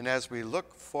 and as we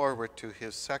look forward to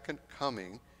his second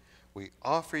coming, we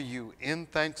offer you in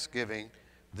thanksgiving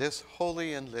this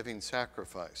holy and living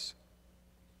sacrifice.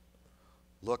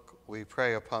 Look, we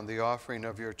pray, upon the offering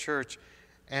of your church,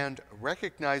 and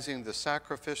recognizing the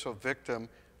sacrificial victim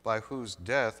by whose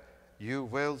death you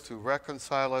willed to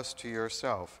reconcile us to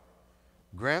yourself,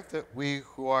 grant that we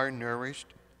who are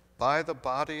nourished by the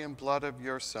body and blood of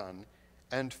your Son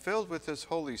and filled with his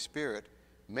Holy Spirit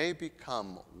may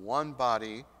become one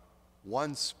body,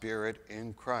 one spirit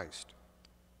in Christ.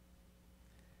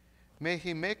 May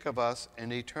he make of us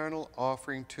an eternal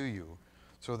offering to you,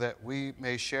 so that we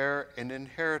may share an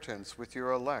inheritance with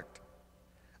your elect,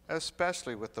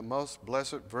 especially with the most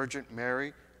blessed Virgin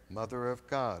Mary, Mother of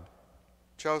God,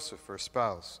 Joseph, her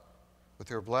spouse, with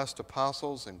her blessed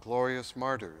apostles and glorious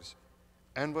martyrs,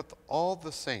 and with all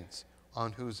the saints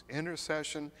on whose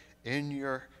intercession in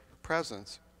your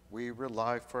presence we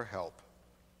rely for help.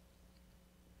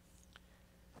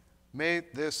 May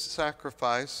this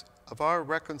sacrifice of our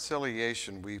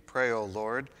reconciliation, we pray, O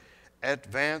Lord,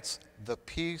 advance the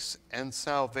peace and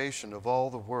salvation of all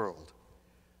the world.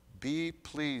 Be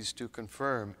pleased to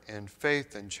confirm in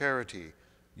faith and charity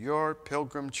your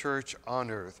pilgrim church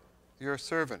on earth, your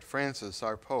servant Francis,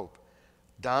 our Pope,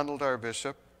 Donald, our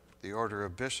Bishop, the order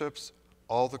of bishops,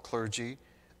 all the clergy,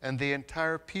 and the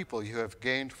entire people you have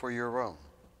gained for your own.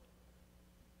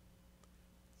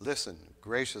 Listen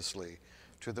graciously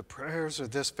to the prayers of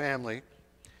this family,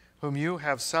 whom you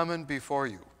have summoned before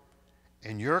you.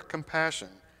 In your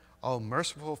compassion, O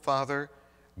merciful Father,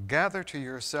 gather to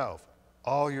yourself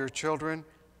all your children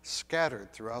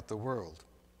scattered throughout the world.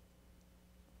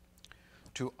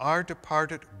 To our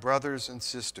departed brothers and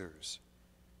sisters,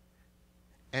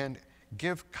 and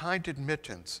give kind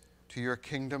admittance to your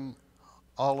kingdom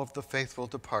all of the faithful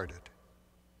departed.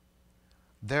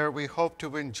 There we hope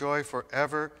to enjoy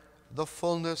forever the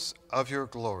fullness of your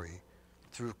glory.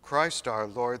 Through Christ our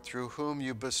Lord, through whom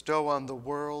you bestow on the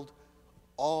world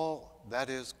all that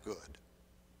is good.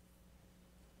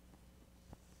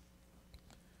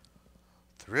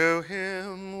 Through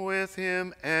him, with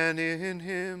him, and in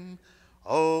him,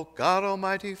 O God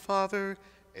Almighty Father,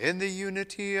 in the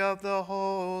unity of the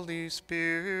Holy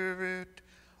Spirit,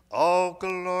 all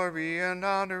glory and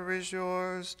honor is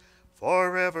yours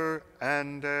forever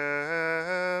and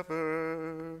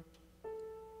ever.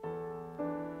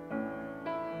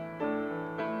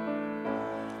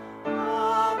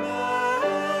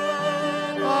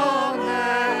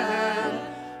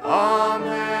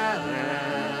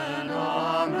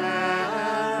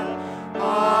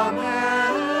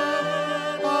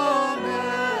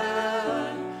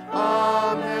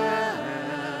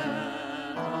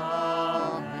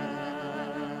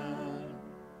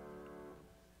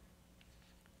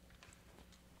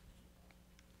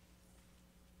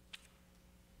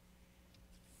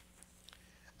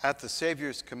 At the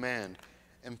Savior's command,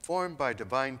 informed by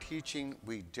divine teaching,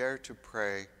 we dare to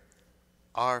pray,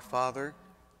 Our Father,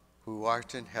 who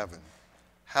art in heaven,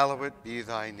 hallowed be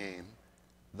thy name.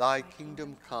 Thy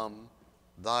kingdom come,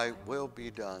 thy will be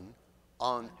done,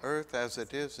 on earth as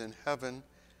it is in heaven.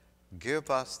 Give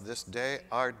us this day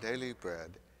our daily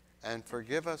bread, and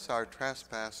forgive us our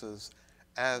trespasses,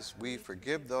 as we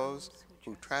forgive those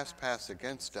who trespass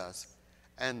against us.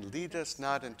 And lead us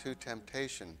not into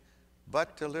temptation,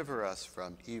 but deliver us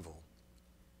from evil.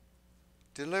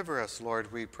 Deliver us, Lord,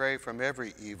 we pray, from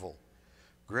every evil.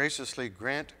 Graciously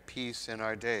grant peace in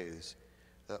our days,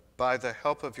 that by the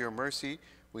help of your mercy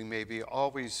we may be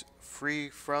always free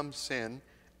from sin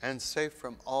and safe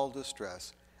from all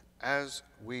distress, as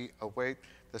we await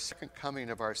the second coming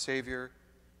of our Savior,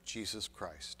 Jesus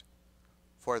Christ.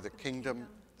 For the kingdom,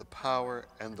 the power,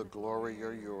 and the glory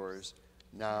are yours,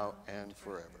 now and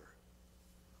forever.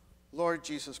 Lord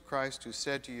Jesus Christ, who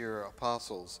said to your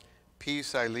apostles,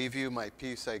 Peace I leave you, my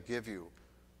peace I give you,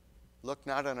 look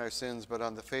not on our sins, but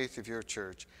on the faith of your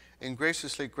church, and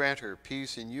graciously grant her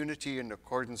peace and unity in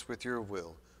accordance with your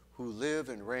will, who live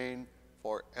and reign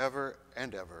forever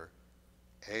and ever.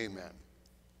 Amen.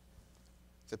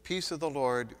 The peace of the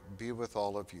Lord be with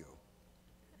all of you.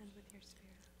 And with your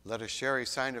spirit. Let us share a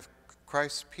sign of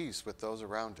Christ's peace with those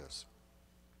around us.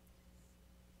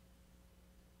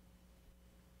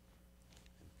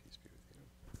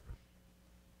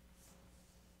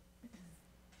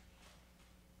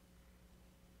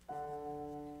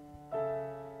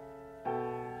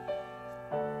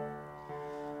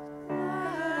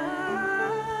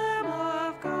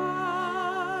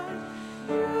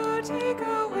 Take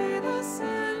away the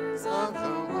sins of the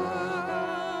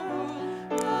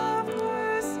world. Have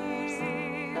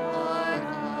mercy on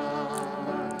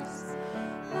us.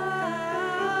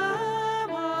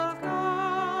 Lamb of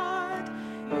God,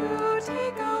 you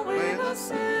take away the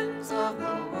sins of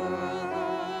the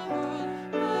world.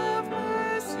 Have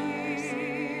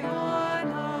mercy on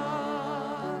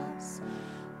us.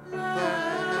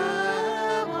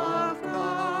 Lamb of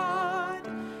God,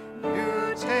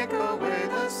 you take away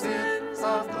the sins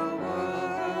of the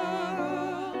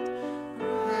world,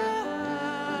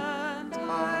 grant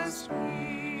us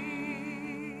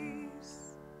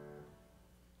peace.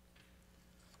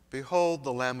 Behold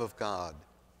the Lamb of God,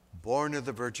 born of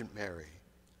the Virgin Mary.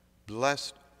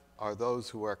 Blessed are those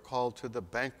who are called to the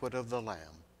banquet of the Lamb.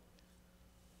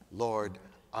 Lord,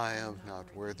 I am not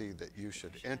worthy that you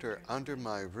should enter under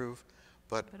my roof,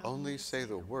 but only say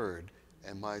the word,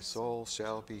 and my soul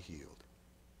shall be healed.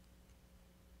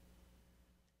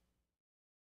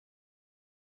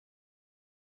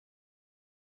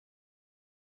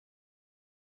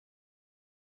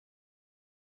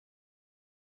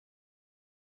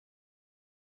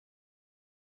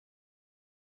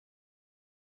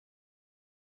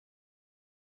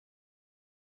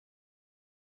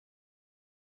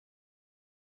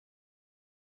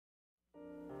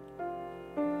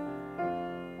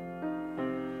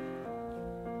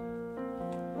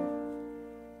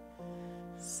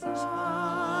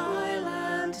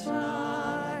 Silent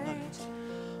night,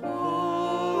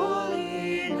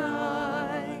 holy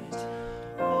night,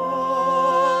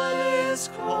 all is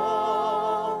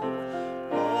calm,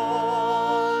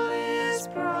 all is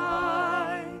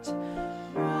bright,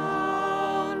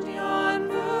 round yon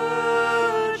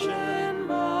Virgin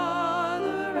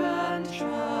Mother and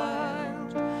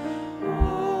Child.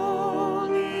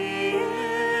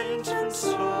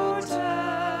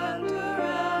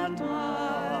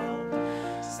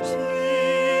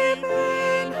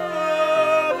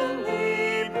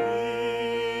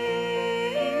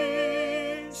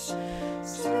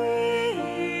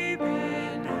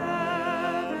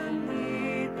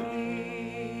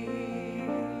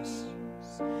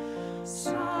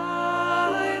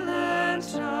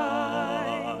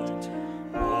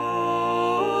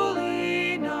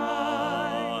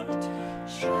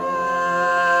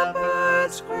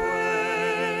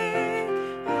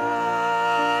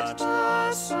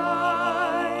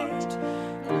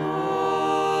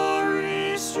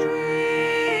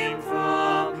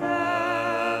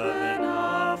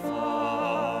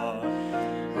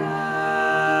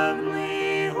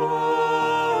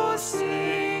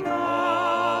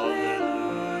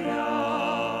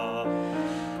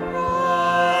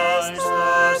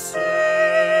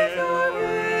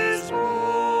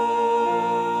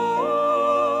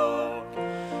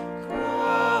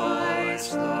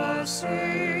 the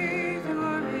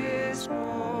Savior is born.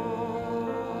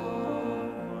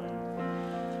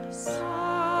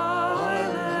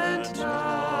 Silent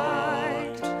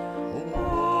night,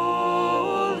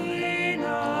 holy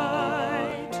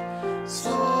night,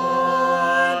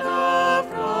 Son of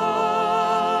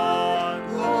God,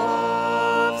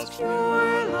 love's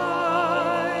pure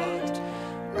light,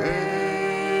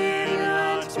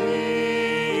 radiant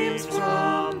beams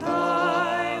from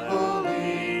thy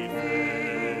holy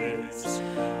face,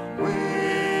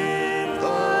 with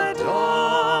the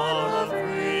dawn of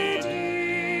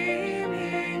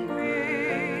redeeming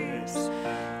grace.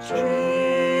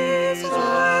 Jesus,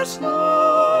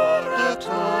 Lord, at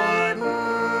thy birth.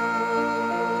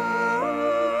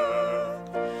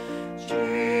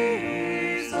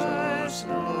 Jesus,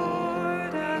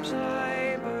 Lord, at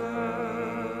thy birth.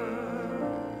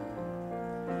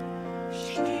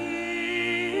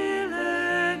 Stille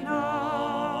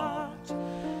Nacht,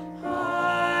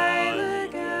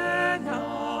 heilige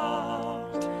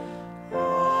Nacht,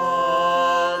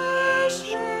 alles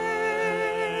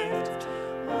schläft,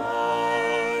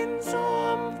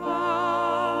 einsam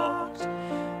wacht,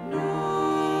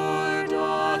 nur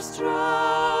das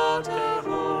traute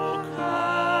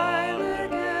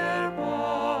hochheilige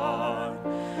Born,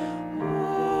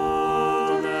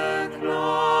 holde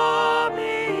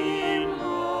Knabe im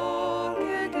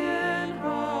morgigen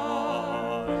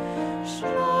Haar,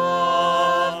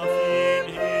 schlaf im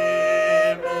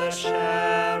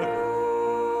himmlischer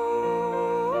Ruh,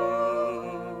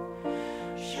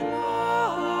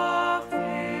 schlaf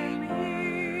im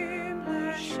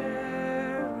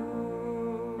himmlischer Ruh.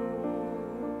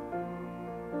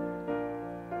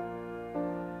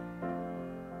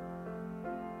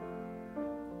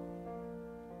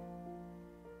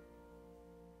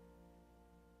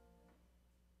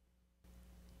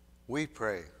 We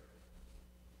pray.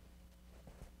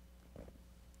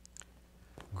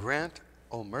 Grant,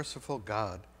 O merciful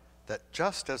God, that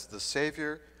just as the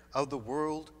Savior of the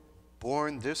world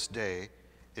born this day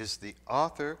is the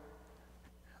author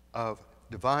of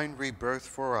divine rebirth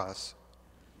for us,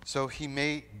 so he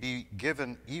may be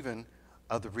given even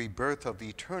of the rebirth of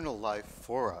eternal life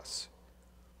for us,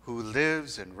 who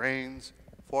lives and reigns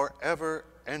forever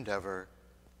and ever.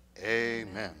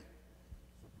 Amen.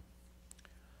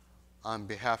 On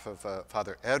behalf of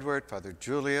Father Edward, Father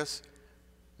Julius,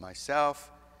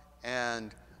 myself,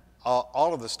 and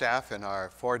all of the staff in our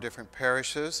 4 different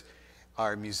parishes,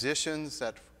 our musicians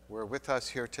that were with us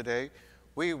here today,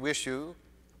 we wish you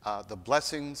the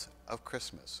blessings of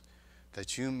Christmas,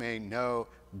 that you may know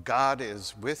God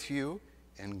is with you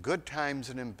in good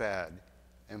times and in bad,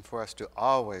 and for us to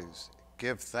always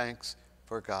give thanks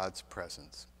for God's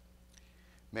presence.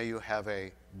 May you have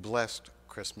a blessed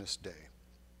Christmas day.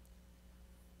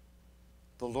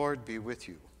 The Lord be with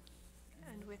you.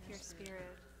 And with your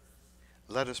spirit.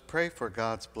 Let us pray for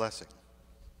God's blessing.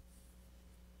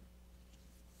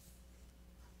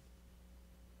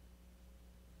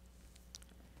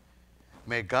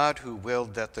 May God, who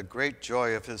willed that the great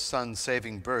joy of his Son's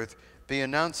saving birth be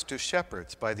announced to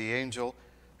shepherds by the angel,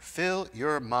 fill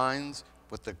your minds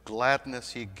with the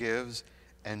gladness he gives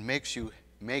and make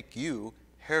you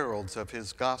heralds of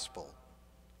his gospel.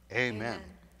 Amen.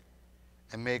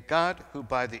 And may God, who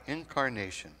by the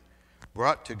incarnation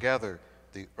brought together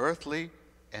the earthly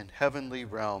and heavenly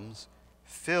realms,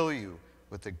 fill you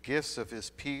with the gifts of his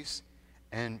peace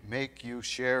and make you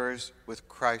sharers with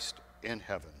Christ in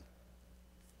heaven.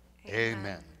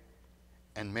 Amen.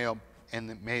 And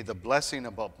may the blessing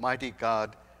of Almighty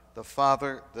God, the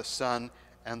Father, the Son,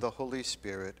 and the Holy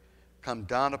Spirit come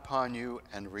down upon you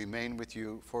and remain with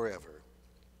you forever.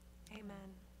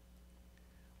 Amen.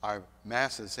 Our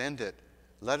Mass is ended.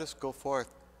 Let us go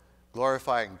forth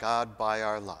glorifying God by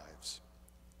our lives.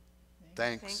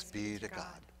 Thanks be to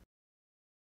God.